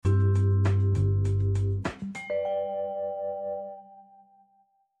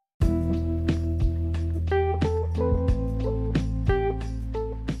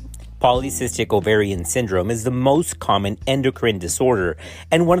Polycystic ovarian syndrome is the most common endocrine disorder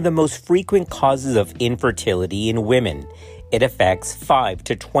and one of the most frequent causes of infertility in women. It affects 5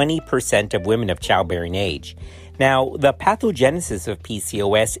 to 20% of women of childbearing age. Now, the pathogenesis of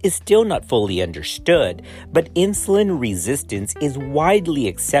PCOS is still not fully understood, but insulin resistance is widely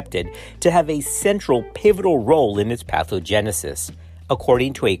accepted to have a central pivotal role in its pathogenesis.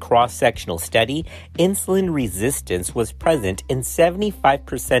 According to a cross-sectional study, insulin resistance was present in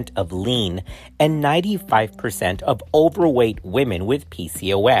 75% of lean and 95% of overweight women with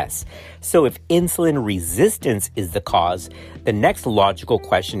PCOS. So if insulin resistance is the cause, the next logical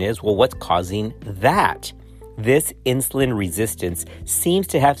question is, well, what's causing that? This insulin resistance seems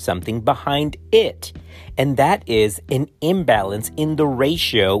to have something behind it, and that is an imbalance in the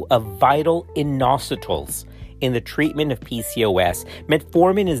ratio of vital inositols. In the treatment of PCOS,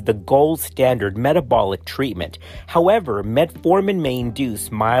 metformin is the gold standard metabolic treatment. However, metformin may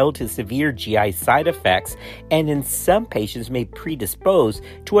induce mild to severe GI side effects and in some patients may predispose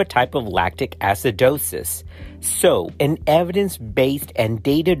to a type of lactic acidosis. So, an evidence-based and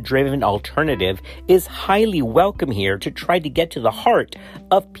data-driven alternative is highly welcome here to try to get to the heart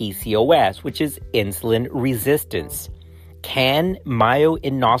of PCOS, which is insulin resistance. Can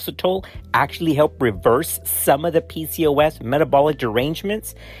inositol actually help reverse some of the PCOS metabolic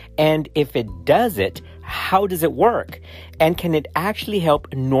derangements? And if it does it, how does it work? And can it actually help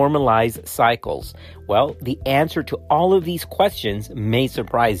normalize cycles? Well, the answer to all of these questions may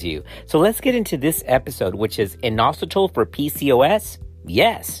surprise you. So let's get into this episode, which is inositol for PCOS?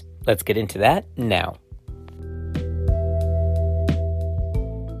 Yes, let's get into that now.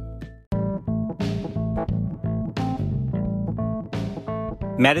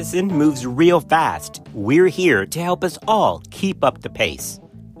 Medicine moves real fast. We're here to help us all keep up the pace.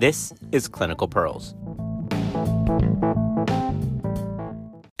 This is Clinical Pearls.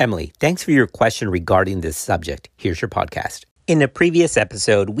 Emily, thanks for your question regarding this subject. Here's your podcast. In a previous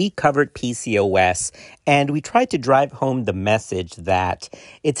episode, we covered PCOS and we tried to drive home the message that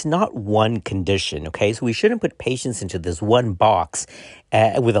it's not one condition, okay? So we shouldn't put patients into this one box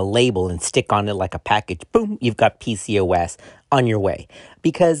with a label and stick on it like a package. Boom, you've got PCOS on your way,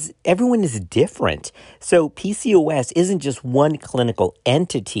 because everyone is different. So PCOS isn't just one clinical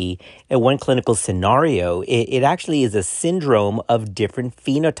entity and one clinical scenario. It actually is a syndrome of different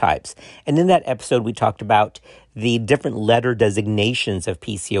phenotypes. And in that episode, we talked about the different letter designations of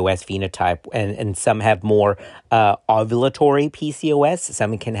PCOS phenotype, and some have more ovulatory PCOS.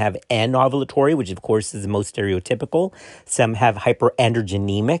 Some can have anovulatory, which of course is the most stereotypical. Some have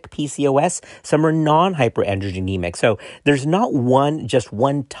hyperandrogenic PCOS. Some are non-hyperandrogenic. So there's not just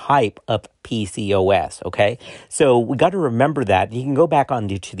one type of PCOS, okay? So we got to remember that. You can go back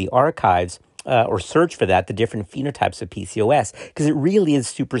to the archives or search for that, the different phenotypes of PCOS, because it really is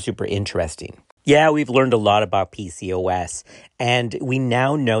super, super interesting. Yeah, we've learned a lot about PCOS, and we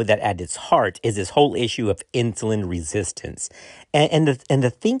now know that at its heart is this whole issue of insulin resistance. And the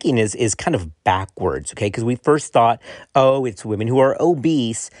thinking is kind of backwards, okay? Because we first thought, oh, it's women who are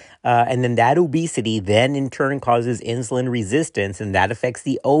obese, and then that obesity then in turn causes insulin resistance, and that affects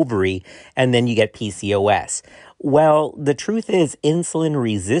the ovary, and then you get PCOS. Well, the truth is insulin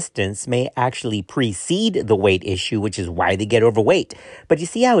resistance may actually precede the weight issue, which is why they get overweight. But you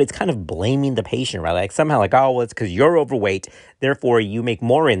see how it's kind of blaming the patient, right? Like somehow like, oh, well, it's because you're overweight, therefore you make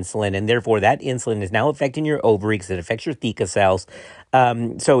more insulin, and therefore that insulin is now affecting your ovary because it affects your theca cells.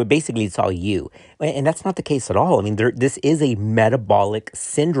 So basically it's all you. And that's not the case at all. I mean, this is a metabolic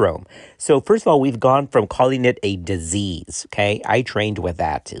syndrome. So first of all, we've gone from calling it a disease, okay? I trained with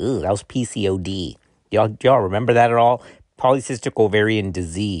that. That was PCOD. Do y'all remember that at all? Polycystic ovarian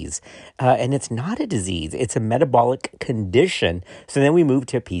disease. And it's not a disease. It's a metabolic condition. So then we move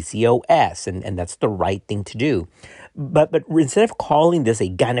to PCOS, and that's the right thing to do. But instead of calling this a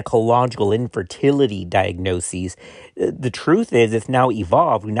gynecological infertility diagnosis, the truth is it's now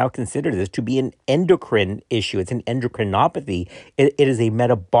evolved. We now consider this to be an endocrine issue. It's an endocrinopathy. It is a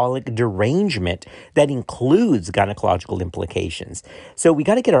metabolic derangement that includes gynecological implications. So we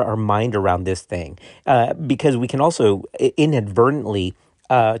got to get our mind around this thing because we can also inadvertently,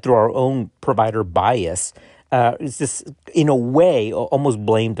 through our own provider bias, it's just, in a way, almost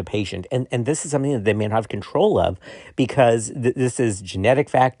blame the patient. And this is something that they may not have control of because this is genetic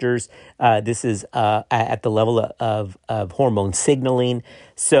factors. This is at the level of hormone signaling.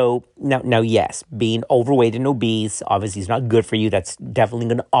 So now, yes, being overweight and obese obviously is not good for you. That's definitely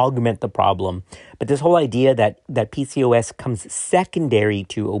going to augment the problem. But this whole idea that PCOS comes secondary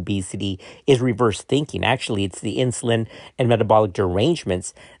to obesity is reverse thinking. Actually, it's the insulin and metabolic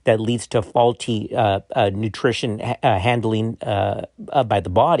derangements that leads to faulty nutrition handling by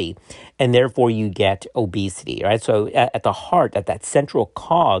the body, and therefore you get obesity. Right. So at the heart, at that central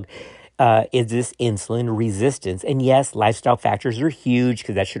cog, is this insulin resistance. And yes, lifestyle factors are huge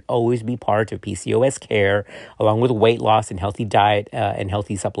because that should always be part of PCOS care, along with weight loss and healthy diet and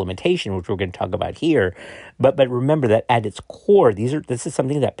healthy supplementation, which we're going to talk about here. But remember that at its core, this is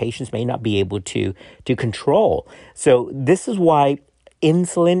something that patients may not be able to control. So this is why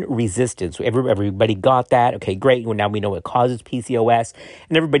insulin resistance. Everybody got that. Okay, great. Well, now we know what causes PCOS.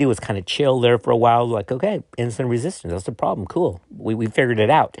 And everybody was kind of chill there for a while. Like, okay, insulin resistance, that's the problem. Cool. We figured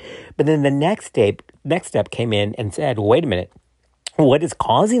it out. But then the next step came in and said, well, wait a minute. What is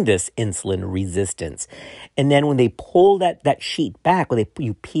causing this insulin resistance? And then when they pull that sheet back, when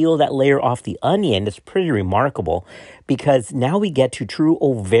you peel that layer off the onion, it's pretty remarkable because now we get to true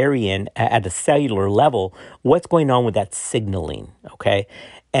ovarian at a cellular level. What's going on with that signaling? Okay.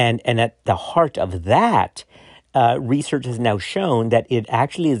 And at the heart of that, research has now shown that it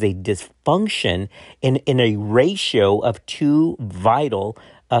actually is a dysfunction in a ratio of two vital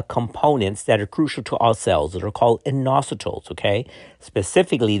components that are crucial to all cells that are called inositols, okay?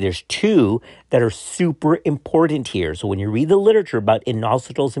 Specifically, there's two that are super important here. So when you read the literature about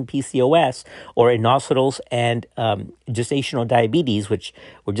inositols and PCOS or inositols and gestational diabetes, which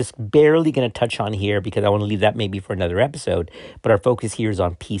we're just barely going to touch on here because I want to leave that maybe for another episode, but our focus here is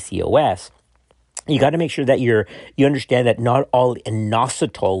on PCOS. You got to make sure that you understand that not all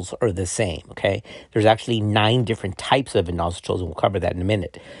inositols are the same, okay? There's actually 9 different types of inositols, and we'll cover that in a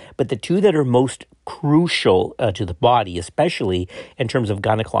minute. But the two that are most crucial to the body, especially in terms of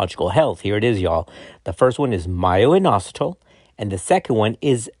gynecological health, here it is, y'all. The first one is myoinositol, and the second one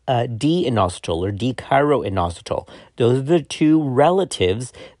is D-inositol or D-chiroinositol. Those are the two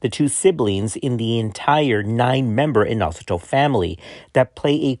relatives, the two siblings in the entire 9-member inositol family that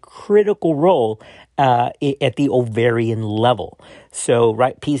play a critical role at the ovarian level. So,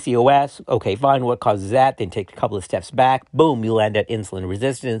 right, PCOS, okay, fine, what causes that? Then take a couple of steps back, boom, you land at insulin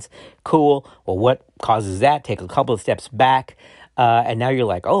resistance. Cool. Well, what causes that? Take a couple of steps back. And now you're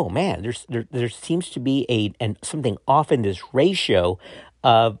like, oh man, there seems to be something off in this ratio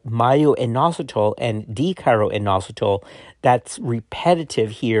of myoinositol and D-chiroinositol that's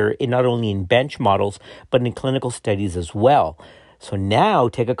repetitive here not only in bench models, but in clinical studies as well. So now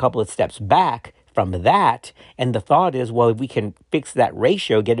take a couple of steps back from that, and the thought is, well, if we can fix that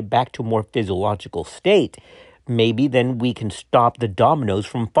ratio, get it back to a more physiological state, maybe then we can stop the dominoes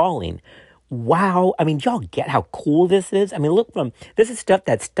from falling. Wow. I mean, y'all get how cool this is? I mean, this is stuff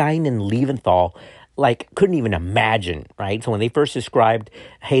that Stein and Leventhal couldn't even imagine, right? So when they first described,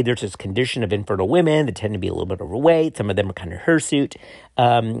 hey, there's this condition of infertile women that tend to be a little bit overweight. Some of them are kind of hirsute.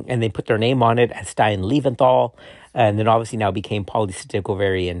 And they put their name on it as Stein and Leventhal. And then obviously now became polycystic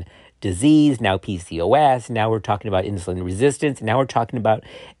ovarian disease, now PCOS. Now we're talking about insulin resistance. Now we're talking about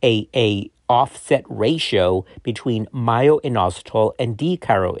a offset ratio between myoinositol and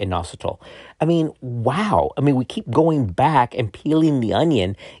D-chiroinositol. I mean, wow. I mean, we keep going back and peeling the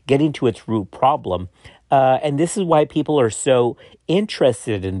onion, getting to its root problem. And this is why people are so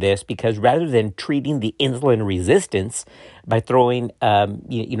interested in this, because rather than treating the insulin resistance by throwing,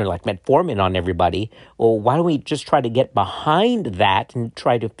 like metformin on everybody, well, why don't we just try to get behind that and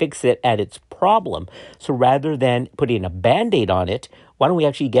try to fix it at its problem? So rather than putting a Band-Aid on it, why don't we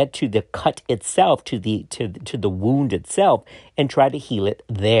actually get to the cut itself, to the wound itself, and try to heal it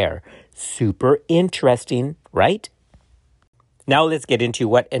there? Super interesting, right? Now let's get into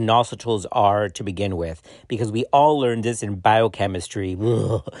what inositols are to begin with, because we all learned this in biochemistry.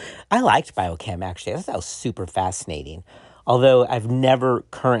 Ugh. I liked biochem, actually. I thought that was super fascinating. Although I've never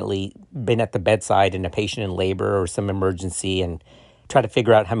currently been at the bedside in a patient in labor or some emergency and try to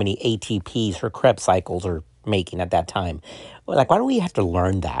figure out how many ATPs her Krebs cycles are making at that time. Why do we have to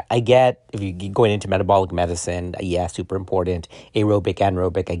learn that? I get if you're going into metabolic medicine, yeah, super important. Aerobic,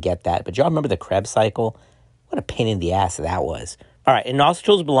 anaerobic, I get that. But y'all remember the Krebs cycle? What a pain in the ass that was. All right,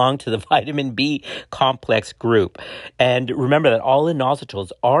 inositols belong to the vitamin B complex group. And remember that all inositols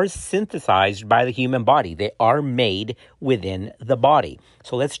are synthesized by the human body. They are made within the body.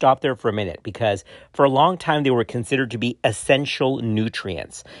 So let's stop there for a minute, because for a long time they were considered to be essential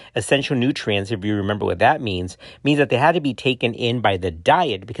nutrients. Essential nutrients, if you remember what that means that they had to be taken in by the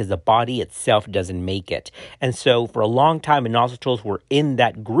diet because the body itself doesn't make it. And so for a long time, inositols were in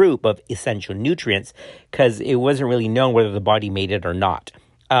that group of essential nutrients because it wasn't really known whether the body made it or not.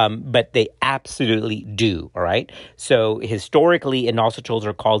 but they absolutely do, all right? So historically, inositols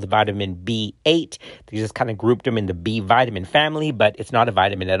are called vitamin B8. They just kind of grouped them in the B vitamin family, but it's not a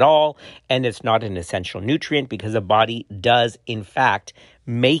vitamin at all, and it's not an essential nutrient because the body does, in fact,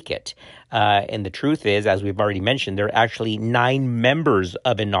 make it. And the truth is, as we've already mentioned, there are actually 9 members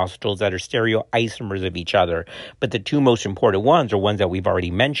of inositols that are stereoisomers of each other. But the 2 most important ones are ones that we've already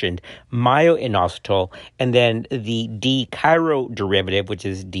mentioned, myo-inositol, and then the D-chiro derivative, which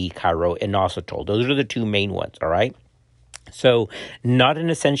is D-chiro-inositol. Those are the 2 main ones, all right? So not an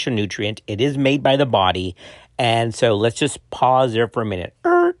essential nutrient. It is made by the body. And so let's just pause there for a minute.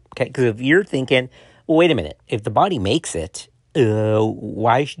 Okay, because if you're thinking, well, wait a minute, if the body makes it,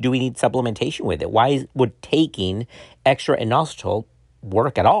 why do we need supplementation with it? Why would taking extra inositol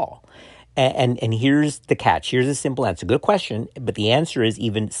work at all? And here's the catch. Here's a simple answer. Good question, but the answer is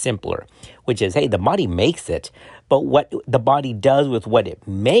even simpler, which is, hey, the body makes it, but what the body does with what it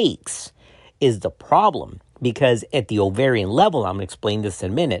makes is the problem. Because at the ovarian level, I'm going to explain this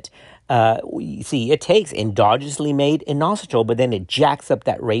in a minute, you see, it takes endogenously made inositol, but then it jacks up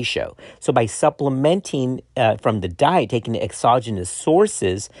that ratio. So by supplementing from the diet, taking the exogenous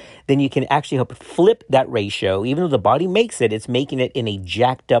sources, then you can actually help flip that ratio. Even though the body makes it, it's making it in a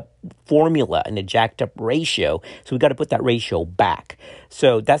jacked up formula, in a jacked up ratio. So we've got to put that ratio back.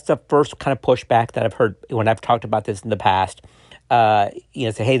 So that's the first kind of pushback that I've heard when I've talked about this in the past. Say,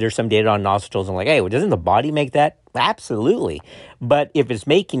 hey, there's some data on inositols. I'm like, hey, well, doesn't the body make that? Absolutely. But if it's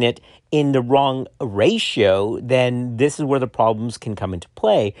making it in the wrong ratio, then this is where the problems can come into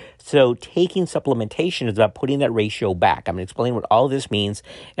play. So taking supplementation is about putting that ratio back. I'm going to explain what all this means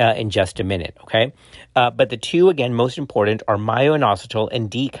in just a minute, okay? But the 2, again, most important are myo-inositol and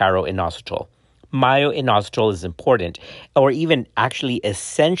D-chiro-inositol. Myo-inositol is important, or even actually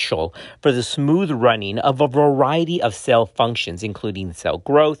essential for the smooth running of a variety of cell functions, including cell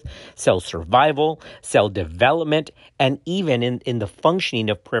growth, cell survival, cell development, and even in the functioning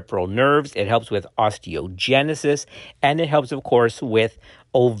of peripheral nerves. It helps with osteogenesis, and it helps, of course, with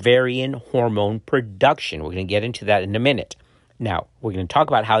ovarian hormone production. We're going to get into that in a minute. Now, we're going to talk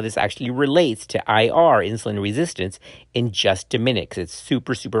about how this actually relates to IR, insulin resistance, in just a minute, because it's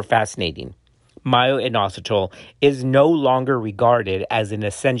super, super fascinating. Myo-inositol is no longer regarded as an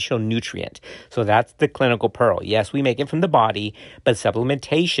essential nutrient. So that's the clinical pearl. Yes, we make it from the body, but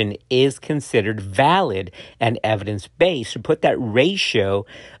supplementation is considered valid and evidence-based to put that ratio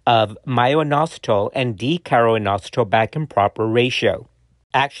of myo-inositol and D-chiro-inositol back in proper ratio.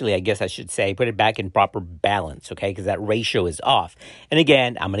 Actually, I guess I should say put it back in proper balance, okay, because that ratio is off. And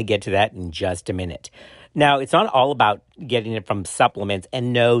again, I'm going to get to that in just a minute. Now, it's not all about getting it from supplements.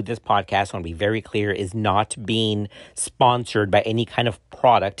 And no, this podcast, I want to be very clear, is not being sponsored by any kind of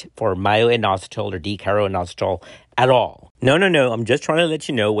product for myo-inositol or D-chiro-inositol at all. No. I'm just trying to let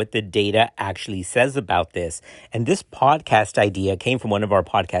you know what the data actually says about this. And this podcast idea came from one of our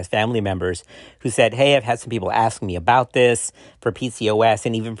podcast family members who said, hey, I've had some people asking me about this for PCOS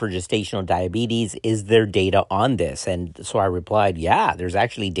and even for gestational diabetes. Is there data on this? And so I replied, yeah, there's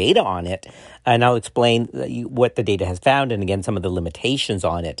actually data on it. And I'll explain what the data has found and, again, some of the limitations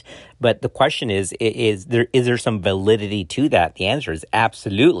on it. But the question is there some validity to that? The answer is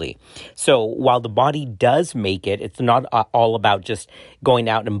absolutely. So while the body does make it, it's not all about just going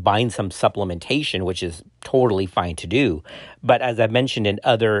out and buying some supplementation, which is totally fine to do. But as I mentioned in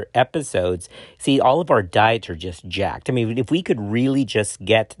other episodes, see, all of our diets are just jacked. I mean, if we could really just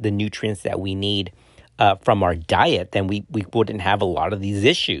get the nutrients that we need from our diet, then we wouldn't have a lot of these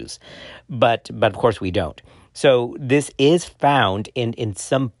issues. But of course we don't. So this is found in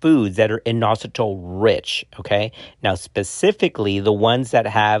some foods that are inositol rich, okay? Now, specifically, the ones that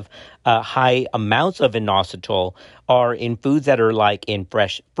have high amounts of inositol are in foods that are like in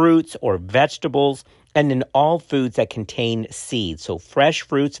fresh fruits or vegetables, and in all foods that contain seeds. So fresh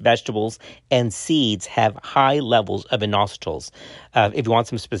fruits, vegetables, and seeds have high levels of inositols. If you want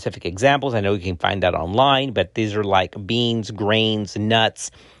some specific examples, I know you can find that online, but these are like beans, grains, nuts,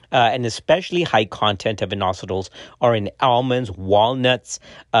 and especially high content of inositols are in almonds, walnuts,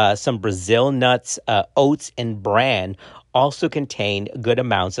 some Brazil nuts, oats, and bran also contain good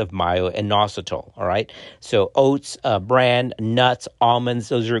amounts of myo-inositol, all right? So oats, bran, nuts, almonds,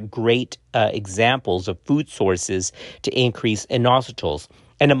 those are great examples of food sources to increase inositols.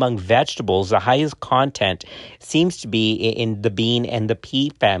 And among vegetables, the highest content seems to be in the bean and the pea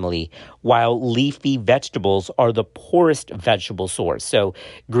family, while leafy vegetables are the poorest vegetable source. So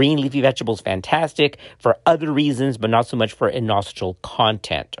green leafy vegetables, fantastic for other reasons, but not so much for inositol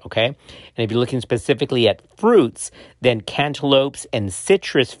content, okay? And if you're looking specifically at fruits, then cantaloupes and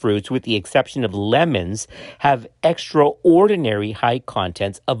citrus fruits, with the exception of lemons, have extraordinary high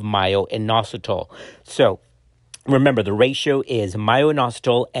contents of myo-inositol. So remember, the ratio is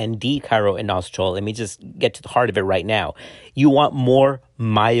myo-inositol and D-chiro-inositol. Let me just get to the heart of it right now. You want more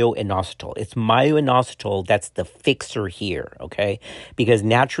myo-inositol. It's myo-inositol that's the fixer here, okay? Because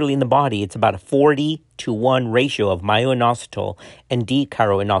naturally in the body, it's about a 40-to-1 ratio of myo-inositol and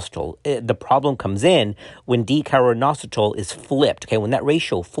D-chiro-inositol. The problem comes in when D-chiro-inositol is flipped, okay? When that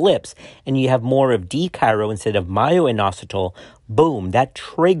ratio flips and you have more of D-chiro instead of myo-inositol, boom, that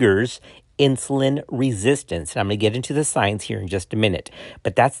triggers insulin resistance. And I'm going to get into the science here in just a minute.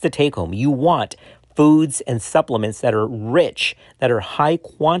 But that's the take home. You want foods and supplements that are rich, that are high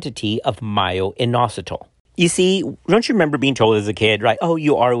quantity of myo-inositol. You see, don't you remember being told as a kid, right? Oh,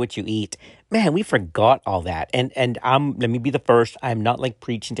 you are what you eat. Man, we forgot all that. And let me be the first. I'm not like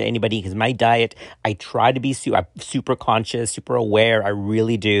preaching to anybody because my diet, I try to be super conscious, super aware. I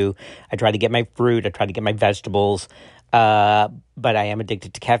really do. I try to get my fruit. I try to get my vegetables. But I am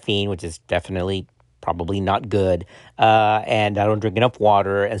addicted to caffeine, which is definitely probably not good. And I don't drink enough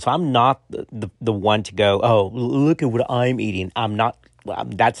water. And so I'm not the one to go, oh, look at what I'm eating.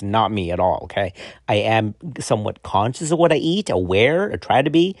 That's not me at all, okay? I am somewhat conscious of what I eat, aware, or try to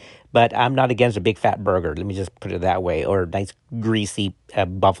be, but I'm not against a big fat burger. Let me just put it that way, or nice greasy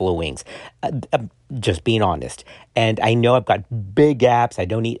buffalo wings. Just being honest. And I know I've got big gaps. I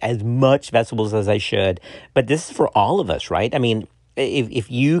don't eat as much vegetables as I should, but this is for all of us, right? I mean,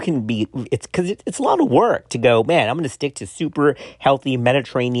 if you can be, it's because it's a lot of work to go, man, I'm going to stick to super healthy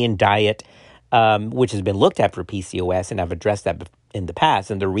Mediterranean diet, which has been looked at for PCOS, and I've addressed that in the past.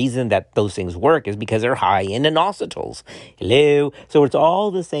 And the reason that those things work is because they're high in inositols. Hello. So it's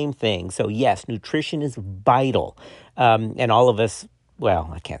all the same thing. So yes, nutrition is vital. And all of us, well,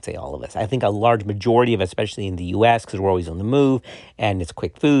 I can't say all of us. I think a large majority of us, especially in the U.S., because we're always on the move, and it's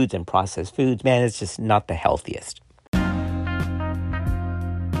quick foods and processed foods, man, it's just not the healthiest.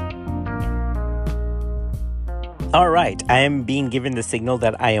 All right, I am being given the signal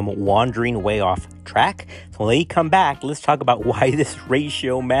that I am wandering way off track. So when we come back, let's talk about why this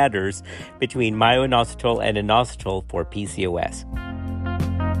ratio matters between myo-inositol and inositol for PCOS.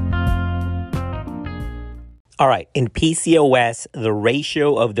 All right, in PCOS, the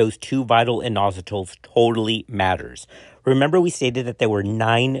ratio of those two vital inositols totally matters. Remember, we stated that there were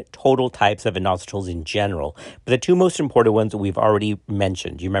 9 total types of inositols in general, but the two most important ones that we've already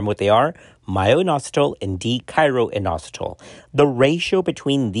mentioned. Do you remember what they are? Myo-inositol and D-chiro-inositol. The ratio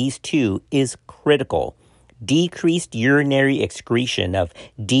between these two is critical. Decreased urinary excretion of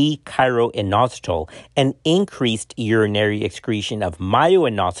D-chiro-inositol and increased urinary excretion of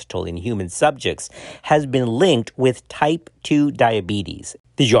myo-inositol in human subjects has been linked with type 2 diabetes.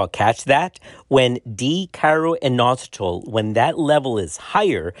 Did you all catch that? When D-chiro-inositol, when that level is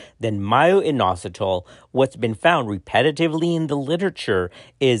higher than myo-inositol, what's been found repetitively in the literature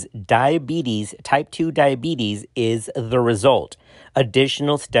is diabetes, type 2 diabetes is the result.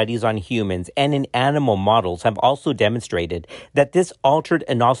 Additional studies on humans and in animal models have also demonstrated that this altered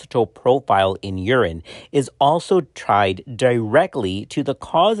inositol profile in urine is also tied directly to the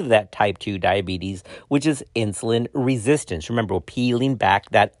cause of that type 2 diabetes, which is insulin resistance. Remember, we're peeling back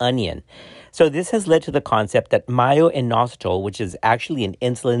that onion. So this has led to the concept that myo-inositol, which is actually an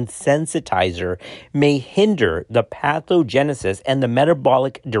insulin sensitizer, may hinder the pathogenesis and the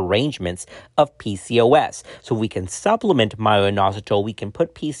metabolic derangements of PCOS. So we can supplement myo-inositol, we can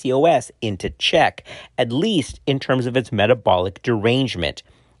put PCOS into check, at least in terms of its metabolic derangement.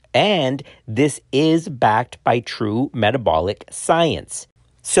 And this is backed by true metabolic science.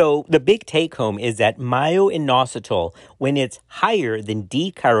 So the big take home is that myo-inositol, when it's higher than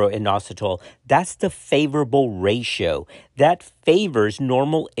D-chiro-inositol, that's the favorable ratio. That favors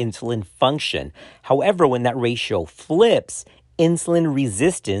normal insulin function. However, when that ratio flips, insulin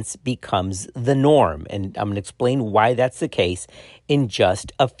resistance becomes the norm. And I'm going to explain why that's the case in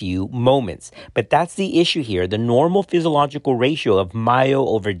just a few moments. But that's the issue here. The normal physiological ratio of myo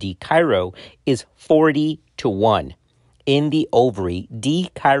over D-chiro is 40-to-1. In the ovary,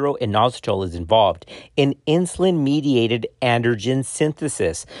 D-chiro-inositol is involved in insulin-mediated androgen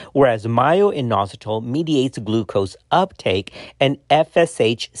synthesis, whereas myo-inositol mediates glucose uptake and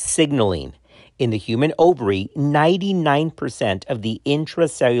FSH signaling. in the human ovary, 99% of the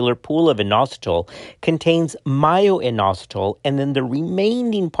intracellular pool of inositol contains myoinositol, and then the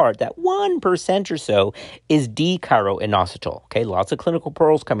remaining part, that 1% or so, is D-chiroinositol. Okay, lots of clinical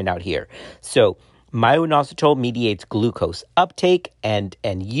pearls coming out here. So myoinositol mediates glucose uptake and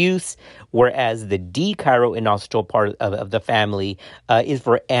use, whereas the D-chiroinositol part of the family is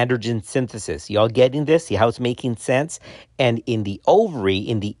for androgen synthesis. Y'all getting this? See how it's making sense? And in the ovary,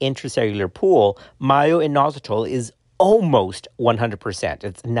 in the intracellular pool, myoinositol is almost 100%.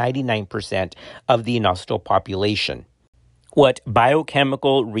 It's 99% of the inositol population. What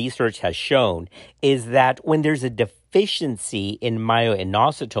biochemical research has shown is that when there's a deficiency in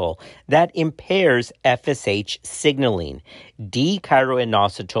myoinositol, that impairs FSH signaling.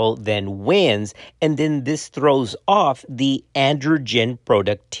 D-chiroinositol then wins, and then this throws off the androgen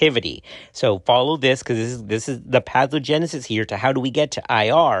productivity. So follow this, because this is the pathogenesis here to how do we get to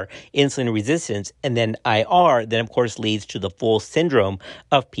IR, insulin resistance, and then IR then of course leads to the full syndrome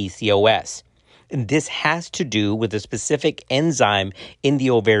of PCOS. And this has to do with a specific enzyme in the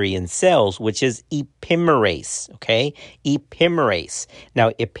ovarian cells, which is epimerase, okay? Epimerase. Now,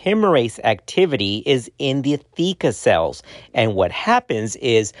 epimerase activity is in the theca cells. And what happens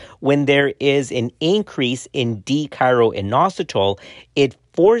is when there is an increase in D-chiroinositol, it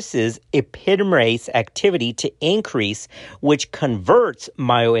forces epimerase activity to increase, which converts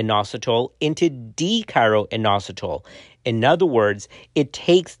myoinositol into D-chiroinositol. In other words, it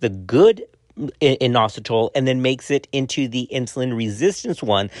takes the good inositol and then makes it into the insulin resistance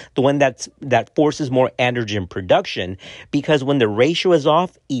one, the one that forces more androgen production, because when the ratio is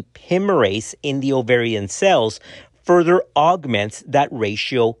off, epimerase in the ovarian cells further augments that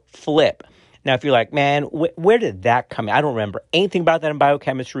ratio flip. Now, if you're like, man, where did that come in? I don't remember anything about that in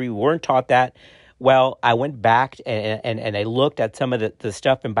biochemistry. We weren't taught that. Well, I went back and I looked at some of the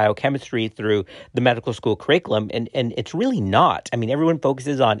stuff in biochemistry through the medical school curriculum, and it's really not. I mean, everyone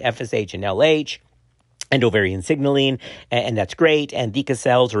focuses on FSH and LH and ovarian signaling, and that's great. And theca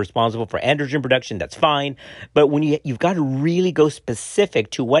cells are responsible for androgen production. That's fine. But when you've got to really go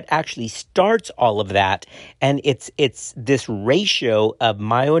specific to what actually starts all of that, and it's this ratio of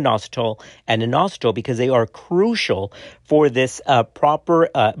myoinositol and inositol, because they are crucial for this proper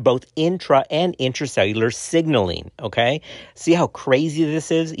both intra and intracellular signaling, okay? See how crazy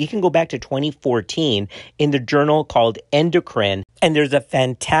this is? You can go back to 2014 in the journal called Endocrine, and there's a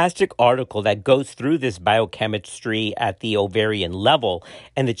fantastic article that goes through this biochemistry at the ovarian level,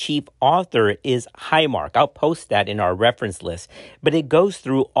 and the chief author is Highmark. I'll post that in our reference list, but it goes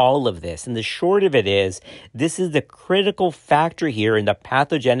through all of this, and the short of it is, this is the critical factor here in the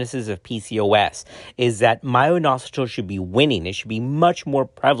pathogenesis of PCOS, is that myoinositol should be winning. It should be much more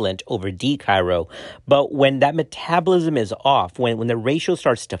prevalent over D-chiro, but when that metabolism is off, when the ratio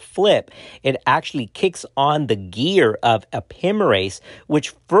starts to flip, it actually kicks on the gear of epimerase,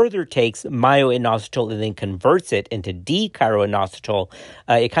 which further takes myoinositol and then converts it into D-chiroinositol.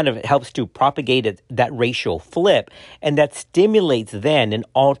 It kind of helps to propagate that ratio flip, and that stimulates then an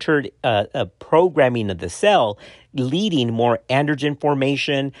altered programming of the cell, leading more androgen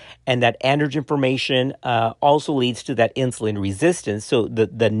formation, and that androgen formation also leads to that insulin resistance. So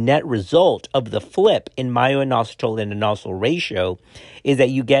the net result of the flip in myoinositol and inositol ratio is that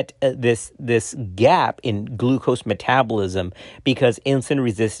you get this gap in glucose metabolism because insulin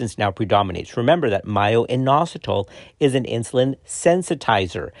resistance now predominates. Remember that myoinositol is an insulin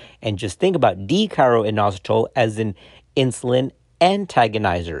sensitizer, and just think about D-chiroinositol as an insulin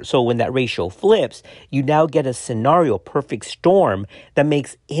antagonizer. So when that ratio flips, you now get a scenario, perfect storm, that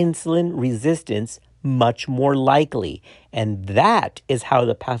makes insulin resistance much more likely. And that is how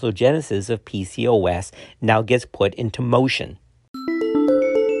the pathogenesis of PCOS now gets put into motion.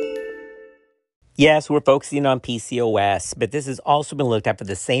 Yes, we're focusing on PCOS, but this has also been looked at for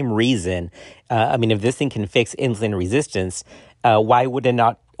the same reason. If this thing can fix insulin resistance, why would it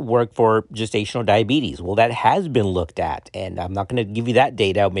not work for gestational diabetes? Well, that has been looked at, and I'm not going to give you that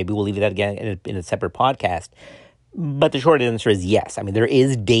data. Maybe we'll leave that again in a separate podcast. But the short answer is yes. There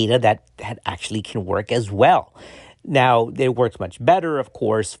is data that actually can work as well. Now, it works much better, of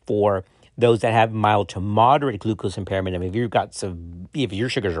course, for those that have mild to moderate glucose impairment. If your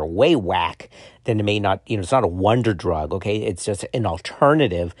sugars are way whack, then it may not, it's not a wonder drug, okay? It's just an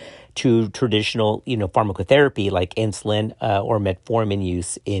alternative to traditional, pharmacotherapy like insulin or metformin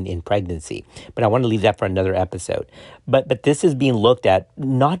use in pregnancy. But I want to leave that for another episode. But this is being looked at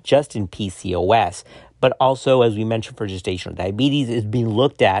not just in PCOS, but also, as we mentioned, for gestational diabetes, is being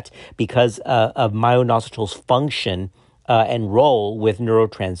looked at because of myoinositol's function and role with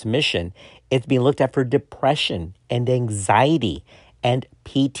neurotransmission. It's being looked at for depression and anxiety and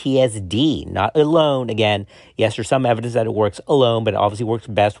PTSD, not alone. Again, yes, there's some evidence that it works alone, but it obviously works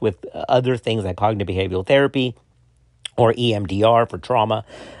best with other things like cognitive behavioral therapy or EMDR for trauma.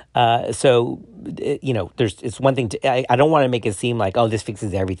 It's one thing I don't want to make it seem like, oh, this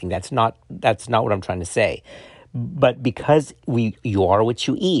fixes everything. That's not what I'm trying to say. But because you are what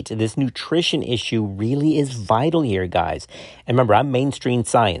you eat, this nutrition issue really is vital here, guys. And remember, I'm mainstream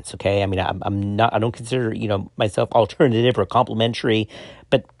science, okay? I mean, I don't consider, myself alternative or complementary,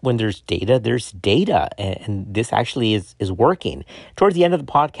 but when there's data, and this actually is working. Towards the end of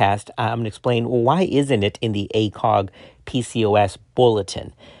the podcast, I'm going to explain, well, why isn't it in the ACOG PCOS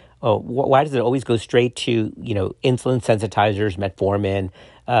bulletin? Why does it always go straight to, insulin sensitizers, metformin?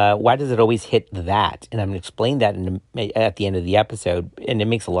 Why does it always hit that? And I'm going to explain that at the end of the episode, and it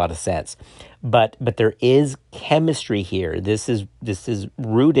makes a lot of sense. But there is chemistry here. This is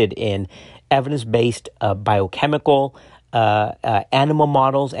rooted in evidence-based biochemical animal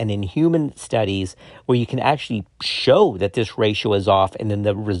models and in human studies where you can actually show that this ratio is off, and then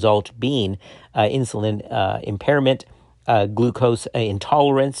the result being insulin impairment, glucose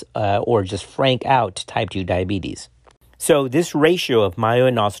intolerance, or just frank out type 2 diabetes. So this ratio of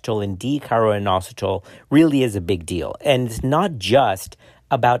myo-inositol and D-inositol really is a big deal. And it's not just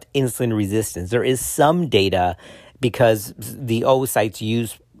about insulin resistance. There is some data, because the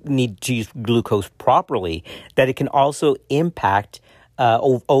oocytes need to use glucose properly, that it can also impact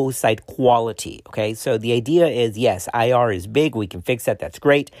oocyte quality, okay? So the idea is, yes, IR is big, we can fix that, that's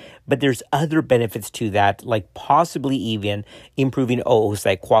great, but there's other benefits to that, like possibly even improving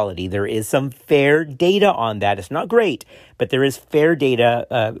oocyte quality. There is some fair data on that. It's not great, but there is fair data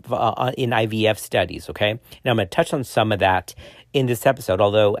in IVF studies, okay? Now I'm going to touch on some of that in this episode,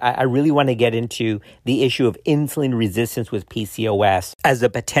 although I really want to get into the issue of insulin resistance with PCOS as a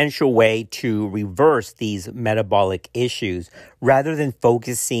potential way to reverse these metabolic issues rather than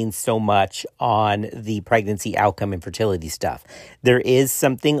focusing so much on the pregnancy outcome and fertility stuff. There is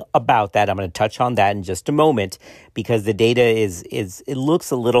something about that. I'm going to touch on that in just a moment because the data it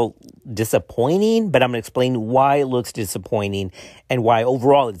looks a little disappointing, but I'm going to explain why it looks disappointing and why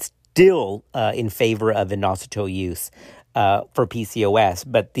overall it's still in favor of inositol use for PCOS,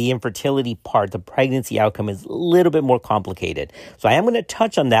 but the infertility part, the pregnancy outcome is a little bit more complicated. So I am going to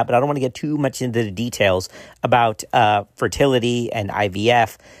touch on that, but I don't want to get too much into the details about fertility and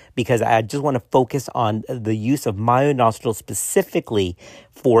IVF because I just want to focus on the use of myo-inositol specifically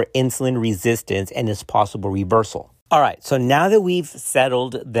for insulin resistance and its possible reversal. All right, so now that we've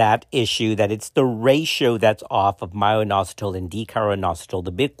settled that issue, that it's the ratio that's off of myo-inositol and D-inositol,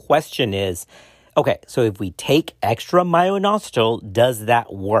 the big question is, okay, so if we take extra myo-inositol, does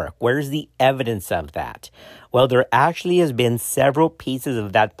that work? Where's the evidence of that? Well, there actually has been several pieces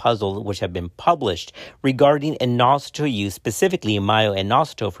of that puzzle which have been published regarding inositol use, specifically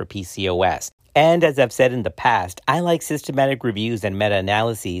myo-inositol for PCOS. And as I've said in the past, I like systematic reviews and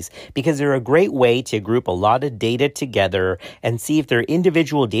meta-analyses because they're a great way to group a lot of data together and see if their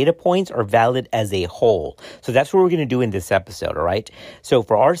individual data points are valid as a whole. So that's what we're going to do in this episode, all right? So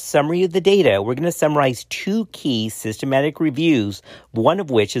for our summary of the data, we're going to summarize two key systematic reviews, one of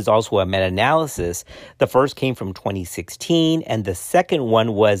which is also a meta-analysis. The first came from 2016, and the second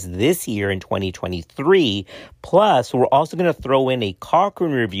one was this year in 2023. Plus, we're also going to throw in a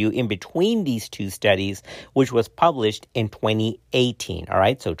Cochrane review in between these two studies, which was published in 2018. All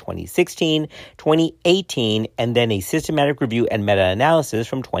right, so 2016, 2018, and then a systematic review and meta-analysis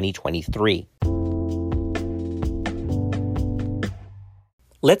from 2023.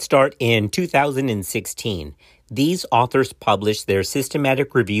 Let's start in 2016. These authors published their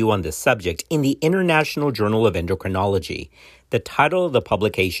systematic review on the subject in the International Journal of Endocrinology. The title of the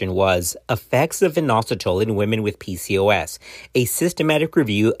publication was Effects of Inositol in Women with PCOS, a systematic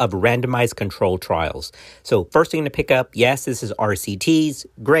review of randomized controlled trials. So first thing to pick up, yes, this is RCTs,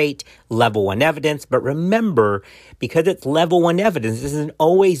 great, level 1 evidence, but remember, because it's level 1 evidence, this doesn't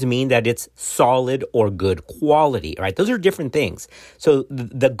always mean that it's solid or good quality, right? Those are different things. So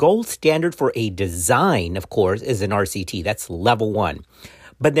the gold standard for a design, of course, is an RCT. That's level 1.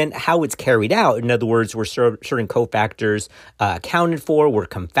 But then how it's carried out, in other words, were certain cofactors accounted for, were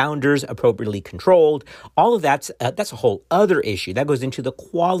confounders appropriately controlled, all of that's a whole other issue. That goes into the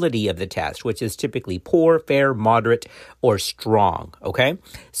quality of the test, which is typically poor, fair, moderate, or strong, okay?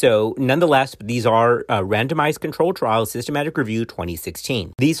 So nonetheless, these are randomized controlled trials, systematic review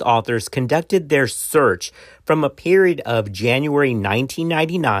 2016. These authors conducted their search from a period of January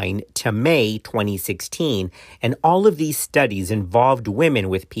 1999 to May 2016, and all of these studies involved women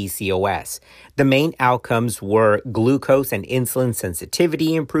with PCOS. The main outcomes were glucose and insulin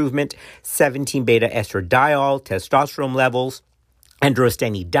sensitivity improvement, 17-beta estradiol, testosterone levels,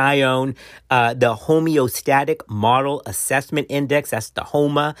 androstenedione, the homeostatic model assessment index, that's the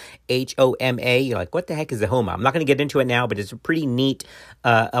HOMA, HOMA. You're like, what the heck is the HOMA? I'm not going to get into it now, but it's a pretty neat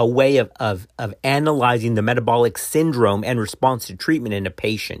a way of analyzing the metabolic syndrome and response to treatment in a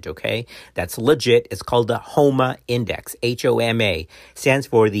patient, okay? That's legit. It's called the HOMA index, HOMA, stands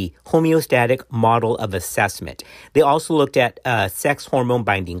for the homeostatic model of assessment. They also looked at sex hormone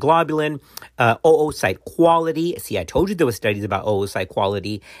binding globulin, oocyte quality. See, I told you there were studies about oocyte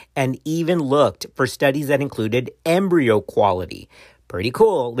quality, and even looked for studies that included embryo quality. Pretty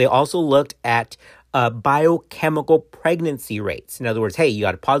cool. They also looked at biochemical pregnancy rates. In other words, hey, you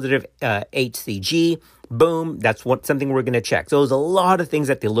got a positive HCG, boom, that's something we're going to check. So there's a lot of things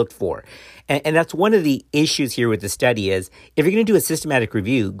that they looked for. And that's one of the issues here with the study is, if you're going to do a systematic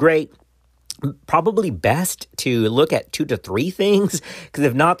review, great. Probably best to look at 2 to 3 things, because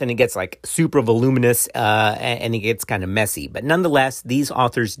if not, then it gets like super voluminous and it gets kind of messy. But nonetheless, these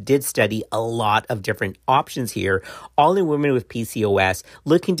authors did study a lot of different options here, all in women with PCOS,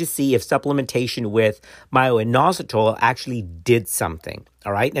 looking to see if supplementation with inositol actually did something.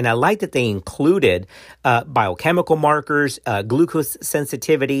 All right. And I like that they included biochemical markers, glucose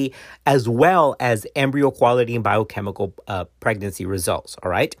sensitivity, as well as embryo quality and biochemical pregnancy results.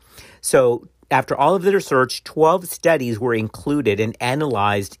 All right. So after all of the research, 12 studies were included and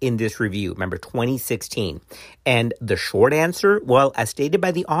analyzed in this review. Remember, 2016. And the short answer, well, as stated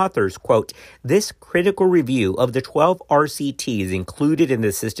by the authors, quote, this critical review of the 12 RCTs included in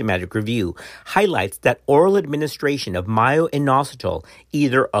the systematic review highlights that oral administration of inositol,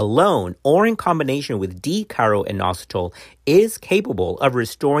 either alone or in combination with inositol, is capable of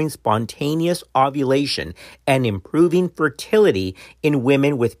restoring spontaneous ovulation and improving fertility in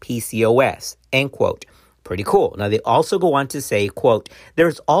women with PCOS, end quote. Pretty cool. Now, they also go on to say, quote,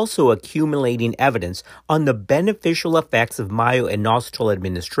 there's also accumulating evidence on the beneficial effects of inositol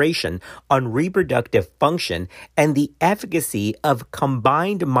administration on reproductive function and the efficacy of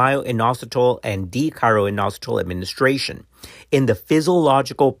combined inositol and inositol administration. In the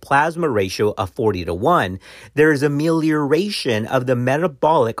physiological plasma ratio of 40:1, there is amelioration of the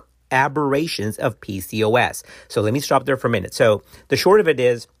metabolic aberrations of PCOS. So let me stop there for a minute. So the short of it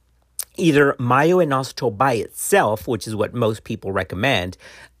is, either inositol by itself, which is what most people recommend,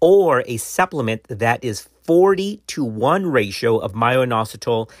 or a supplement that is 40:1 ratio of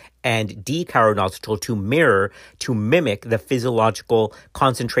inositol and inositol to mimic the physiological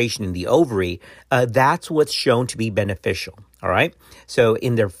concentration in the ovary, that's what's shown to be beneficial. All right. So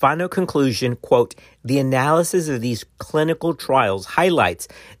in their final conclusion, quote, the analysis of these clinical trials highlights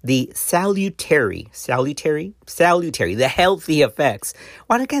the salutary, the healthy effects.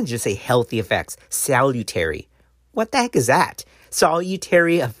 Why can't I just say healthy effects? Salutary. What the heck is that?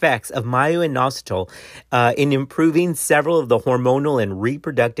 Salutary effects of inositol in improving several of the hormonal and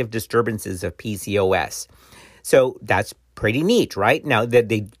reproductive disturbances of PCOS. So that's pretty neat, right? Now that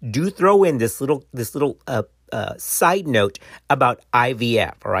they do throw in this little side note about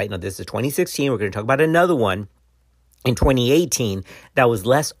IVF. All right. Now this is 2016. We're going to talk about another one in 2018 that was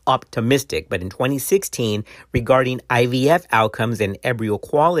less optimistic. But in 2016, regarding IVF outcomes and embryo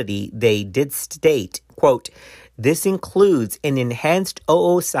quality, they did state, quote, this includes an enhanced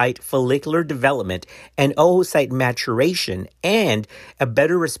oocyte follicular development and oocyte maturation and a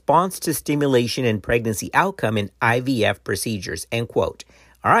better response to stimulation and pregnancy outcome in IVF procedures, end quote.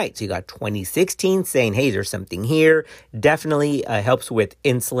 All right, so you got 2016 saying, hey, there's something here. Definitely helps with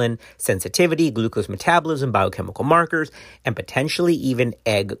insulin sensitivity, glucose metabolism, biochemical markers, and potentially even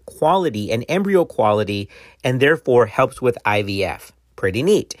egg quality and embryo quality, and therefore helps with IVF. Pretty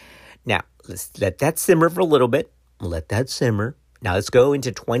neat. Now, let's let that simmer for a little bit. Let that simmer. Now, let's go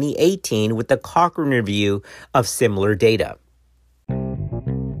into 2018 with the Cochrane review of similar data.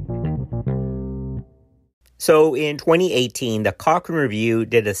 So in 2018, the Cochrane Review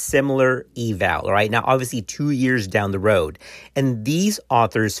did a similar eval, all right? Now, obviously 2 years down the road. And these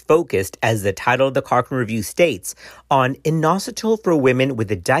authors focused, as the title of the Cochrane Review states, on inositol for women with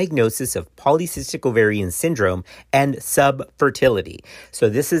a diagnosis of polycystic ovarian syndrome and subfertility. So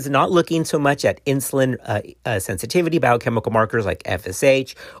this is not looking so much at insulin sensitivity, biochemical markers like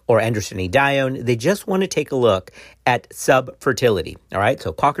FSH or androstenedione. They just want to take a look at subfertility, all right?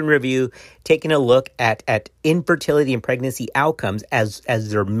 So Cochrane Review taking a look at infertility and pregnancy outcomes as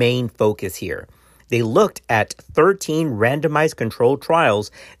their main focus here. They looked at 13 randomized controlled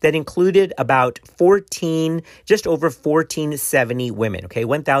trials that included just over 1,470 women, okay,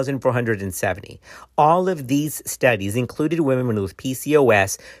 1,470. All of these studies included women with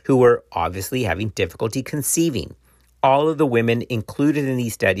PCOS who were obviously having difficulty conceiving. all of the women included in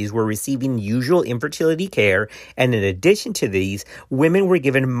these studies were receiving usual infertility care, and in addition to these, women were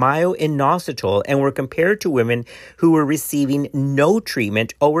given inositol and were compared to women who were receiving no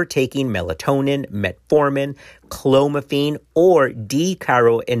treatment or were taking melatonin, metformin, clomiphene, or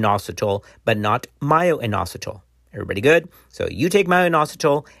inositol, but not inositol. Everybody good? So you take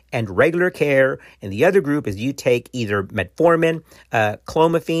inositol and regular care, and the other group is you take either metformin,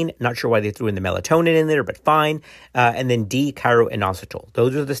 clomiphene, not sure why they threw in the melatonin in there, but fine, and then inositol.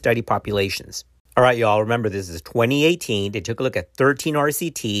 Those are the study populations. All right, y'all, remember this is 2018. They took a look at 13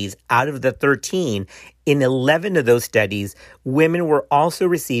 RCTs. Out of the 13, in 11 of those studies, women were also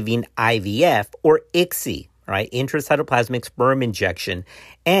receiving IVF or ICSI. Right, intracytoplasmic sperm injection.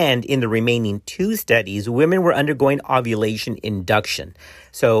 And in the remaining 2 studies, women were undergoing ovulation induction.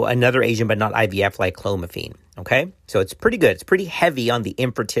 So another agent, but not IVF like clomiphene. Okay, so it's pretty good. It's pretty heavy on the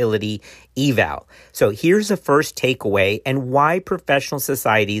infertility eval. So here's the first takeaway and why professional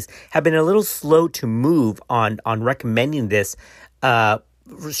societies have been a little slow to move on recommending this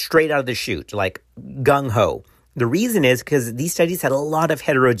straight out of the chute, like gung-ho. The reason is because these studies had a lot of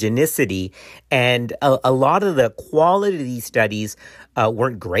heterogeneity, and a lot of the quality of these studies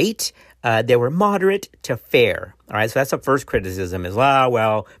weren't great. They were moderate to fair. All right, so that's the first criticism is,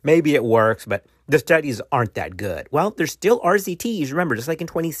 well, maybe it works, but the studies aren't that good. Well, there's still RCTs. Remember, just like in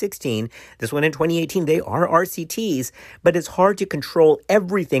 2016, this one in 2018, they are RCTs, but it's hard to control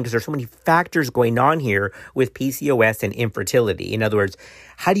everything because there's so many factors going on here with PCOS and infertility. In other words,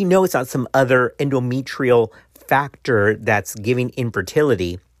 how do you know it's not some other endometrial factor that's giving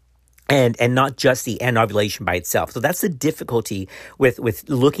infertility and not just the anovulation by itself? So that's the difficulty with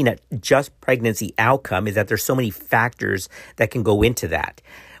looking at just pregnancy outcome, is that there's so many factors that can go into that.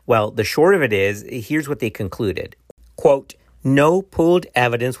 Well, the short of it is, here's what they concluded. Quote, no pooled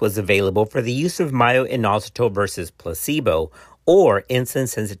evidence was available for the use of inositol versus placebo or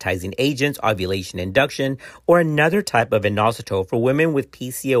insulin-sensitizing agents, ovulation induction, or another type of inositol for women with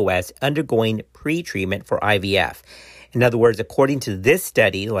PCOS undergoing pre-treatment for IVF. In other words, according to this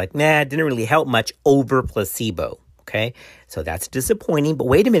study, it didn't really help much over placebo. Okay, so that's disappointing. But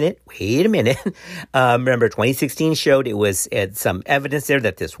wait a minute. Remember, 2016 showed it was some evidence there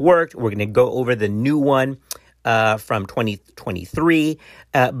that this worked. We're going to go over the new one from 2023.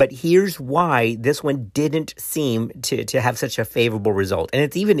 But here's why this one didn't seem to have such a favorable result. And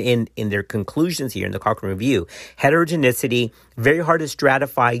it's even in their conclusions here in the Cochrane Review. Heterogeneity, very hard to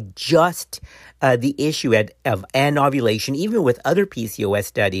stratify just the issue of anovulation, even with other PCOS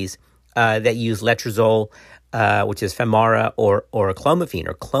studies that use letrozole, which is Femara, or clomiphene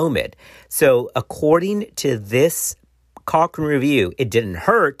or Clomid. So according to this Cochrane Review, it didn't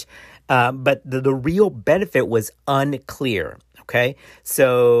hurt, but the real benefit was unclear. Okay,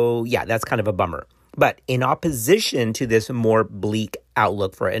 so yeah, that's kind of a bummer. But in opposition to this more bleak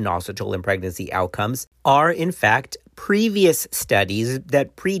outlook for inositol and pregnancy outcomes are, in fact, previous studies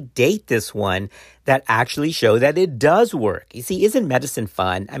that predate this one that actually show that it does work. You see, isn't medicine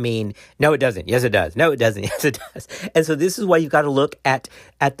fun? I mean, no, it doesn't. Yes, it does. No, it doesn't. Yes, it does. And so this is why you've got to look at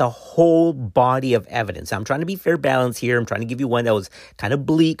the whole body of evidence. I'm trying to be fair balance here. I'm trying to give you one that was kind of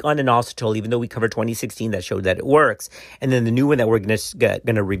bleak on inositol, even though we covered 2016 that showed that it works. And then the new one that we're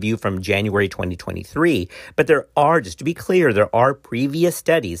going to review from January 2023. But there are, just to be clear, there are previous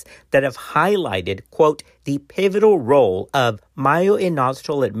studies that have highlighted, quote, the pivotal role of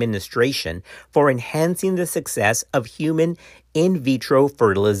inositol administration for enhancing the success of human in vitro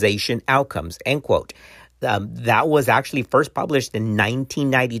fertilization outcomes, end quote. That was actually first published in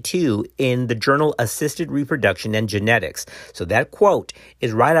 1992 in the journal Assisted Reproduction and Genetics. So that quote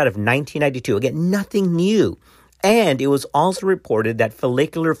is right out of 1992. Again, nothing new. And it was also reported that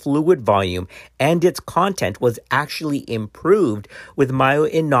follicular fluid volume and its content was actually improved with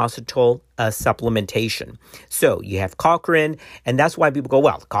inositol supplementation. So you have Cochrane, and that's why people go,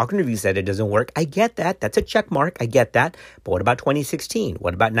 well, the Cochrane Review said it doesn't work. I get that. That's a check mark. I get that. But what about 2016?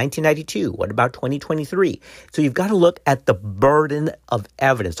 What about 1992? What about 2023? So you've got to look at the burden of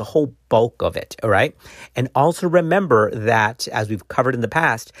evidence, the whole bulk of it, all right? And also remember that, as we've covered in the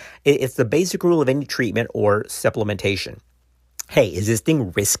past, it's the basic rule of any treatment or supplementation. Hey, is this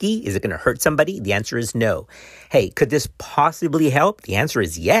thing risky? Is it going to hurt somebody? The answer is no. Hey, could this possibly help? The answer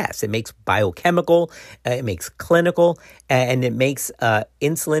is yes. It makes biochemical, it makes clinical, and it makes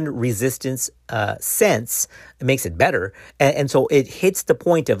insulin resistance sense. It makes it better. And so it hits the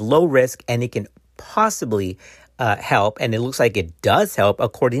point of low risk, and it can possibly help, and it looks like it does help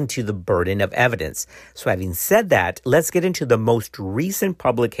according to the burden of evidence. So having said that, let's get into the most recent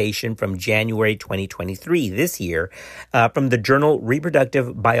publication from January 2023 this year from the journal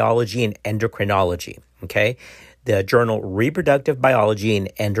Reproductive Biology and Endocrinology. Okay, the journal Reproductive Biology and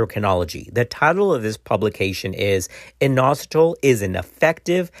Endocrinology. The title of this publication is Inositol is an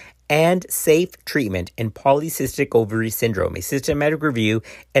Effective and Safe Treatment in Polycystic Ovary Syndrome, a systematic review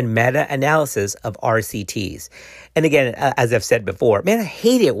and meta-analysis of RCTs. And again, as I've said before, man, I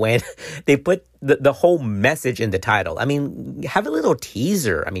hate it when they put the whole message in the title. I mean, have a little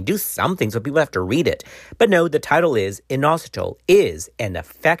teaser. I mean, do something so people have to read it. But no, the title is Inositol is an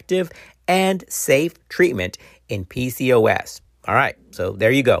Effective and Safe Treatment in PCOS. All right, so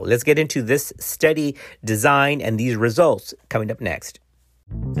there you go. Let's get into this study design and these results coming up next.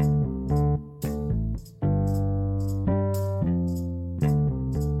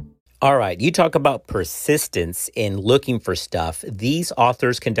 All right, you talk about persistence in looking for stuff. These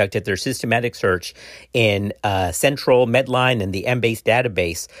authors conducted their systematic search in Central, Medline, and the Embase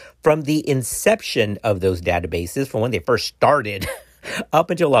database from the inception of those databases, from when they first started,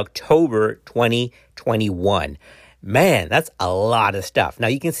 up until October 2021. Man, that's a lot of stuff. Now,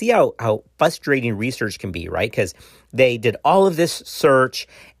 you can see how frustrating research can be, right? Because they did all of this search,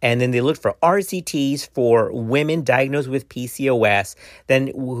 and then they looked for RCTs for women diagnosed with PCOS,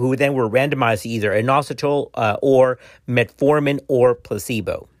 who then were randomized to either inositol or metformin or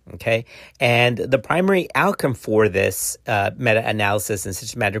placebo. Okay, and the primary outcome for this meta-analysis and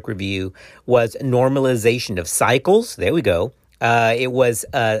systematic review was normalization of cycles. There we go. It was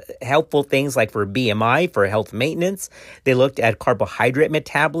helpful things like for BMI, for health maintenance. They looked at carbohydrate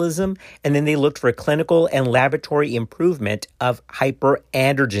metabolism, and then they looked for clinical and laboratory improvement of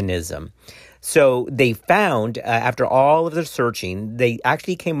hyperandrogenism. So they found, after all of their searching, they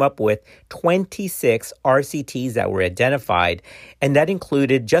actually came up with 26 RCTs that were identified, and that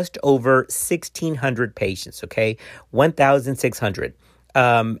included just over 1,600 patients, okay? 1,600.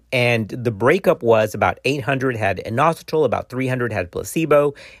 And the breakup was about 800 had inositol, about 300 had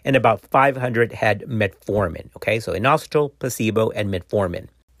placebo, and about 500 had metformin. Okay, so inositol, placebo, and metformin.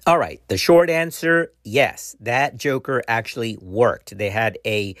 All right, the short answer, yes, that joker actually worked. They had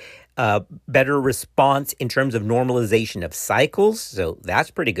a better response in terms of normalization of cycles, so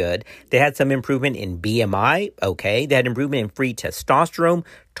that's pretty good. They had some improvement in BMI, okay. They had improvement in free testosterone,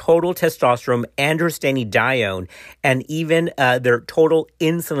 total testosterone, androstenedione, and even their total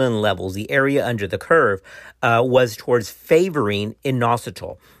insulin levels, the area under the curve, was towards favoring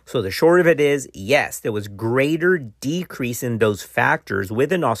inositol. So the short of it is, yes, there was greater decrease in those factors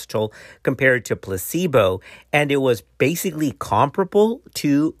with inositol compared to placebo, and it was basically comparable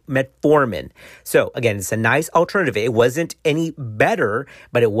to metformin. So again, it's a nice alternative. It wasn't any better,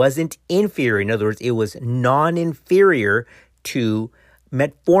 but it wasn't inferior. In other words, it was non-inferior to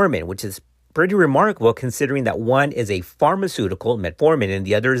metformin, which is pretty remarkable considering that one is a pharmaceutical, metformin, and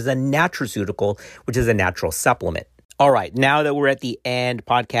the other is a nutraceutical, which is a natural supplement. All right, now that we're at the end,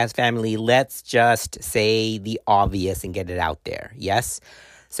 podcast family, let's just say the obvious and get it out there. Yes?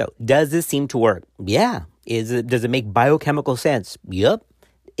 So, does this seem to work? Yeah. Does it make biochemical sense? Yep.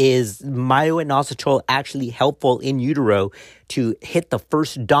 Is myo-inositol actually helpful in utero to hit the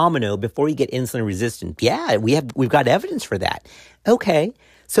first domino before you get insulin resistant? Yeah, we've got evidence for that. Okay.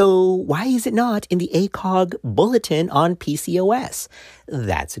 So why is it not in the ACOG bulletin on PCOS?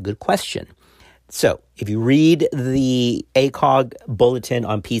 That's a good question. So if you read the ACOG bulletin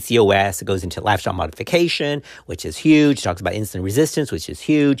on PCOS, it goes into lifestyle modification, which is huge. It talks about insulin resistance, which is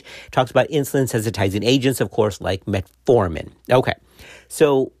huge. It talks about insulin sensitizing agents, of course, like metformin. Okay.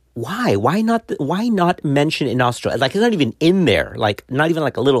 So why not mention inositol? Like it's not even in there, like not even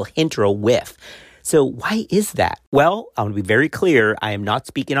like a little hint or a whiff. So why is that? Well, I want to be very clear. I am not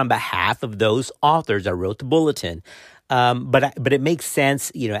speaking on behalf of those authors that wrote the bulletin. But it makes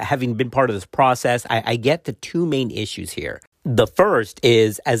sense, having been part of this process, I get the two main issues here. The first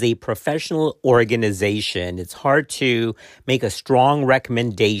is, as a professional organization, it's hard to make a strong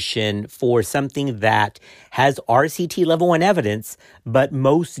recommendation for something that has RCT level 1 evidence, but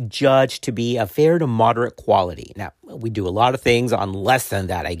most judge to be a fair to moderate quality. Now, we do a lot of things on less than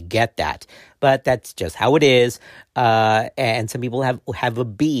that. I get that. But that's just how it is. And some people have a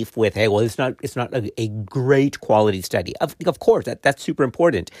beef with, hey, well, it's not a great quality study. Of course, that's super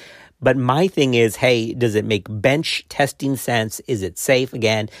important. But my thing is, hey, does it make bench testing sense? Is it safe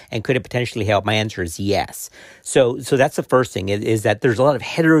again? And could it potentially help? My answer is yes. So that's the first thing is that there's a lot of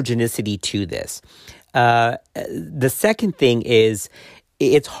heterogeneity to this. The second thing is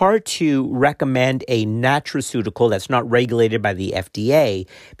it's hard to recommend a nutraceutical that's not regulated by the FDA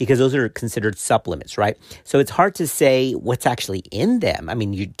because those are considered supplements, right? So it's hard to say what's actually in them. I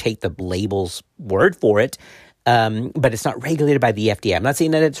mean, you take the label's word for it. but it's not regulated by the FDA. I'm not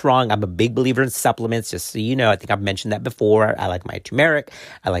saying that it's wrong. I'm a big believer in supplements, just so you know. I think I've mentioned that before. I like my turmeric.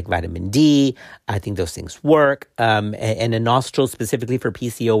 I like vitamin D. I think those things work. And inositol specifically for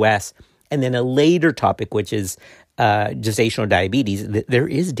PCOS. And then a later topic, which is gestational diabetes. There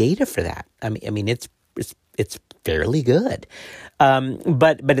is data for that. I mean, it's fairly good.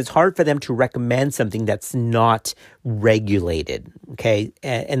 But it's hard for them to recommend something that's not regulated. Okay.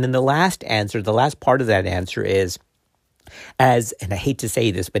 And then the last part of that answer is, and I hate to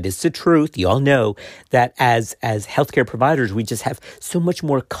say this, but it's the truth. You all know that as healthcare providers, we just have so much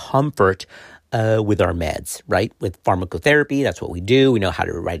more comfort with our meds, right? With pharmacotherapy, that's what we do. We know how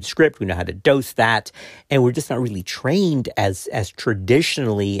to write a script. We know how to dose that. And we're just not really trained as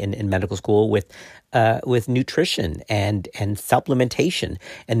traditionally in medical school with nutrition and supplementation.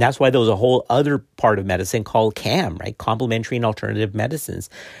 And that's why there was a whole other part of medicine called CAM, right? Complementary and alternative medicines.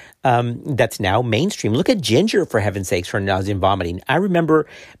 That's now mainstream. Look at ginger, for heaven's sakes, for nausea and vomiting. I remember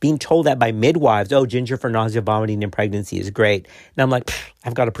being told that by midwives, ginger for nausea, vomiting, and pregnancy is great. And I'm like,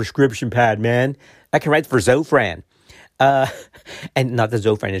 I've got a prescription pad, man. I can write for Zofran. And not that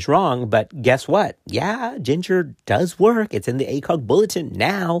Zofran is wrong, but guess what? Yeah, ginger does work. It's in the ACOG bulletin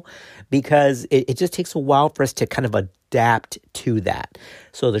now because it just takes a while for us to kind of adapt to that.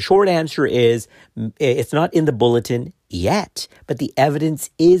 So the short answer is it's not in the bulletin yet, but the evidence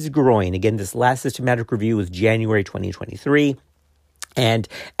is growing. Again, this last systematic review was January 2023. And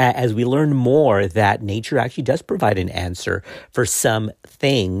as we learn more that nature actually does provide an answer for some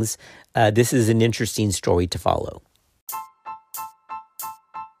things, this is an interesting story to follow.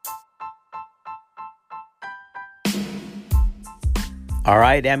 All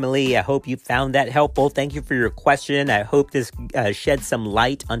right, Emily, I hope you found that helpful. Thank you for your question. I hope this sheds some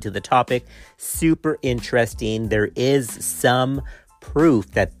light onto the topic. Super interesting. There is some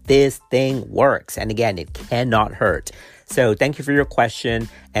proof that this thing works. And again, it cannot hurt. So thank you for your question,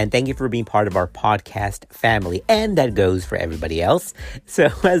 and thank you for being part of our podcast family. And that goes for everybody else. So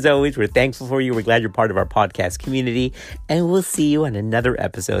as always, we're thankful for you. We're glad you're part of our podcast community, and we'll see you on another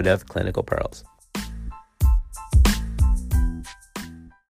episode of Clinical Pearls.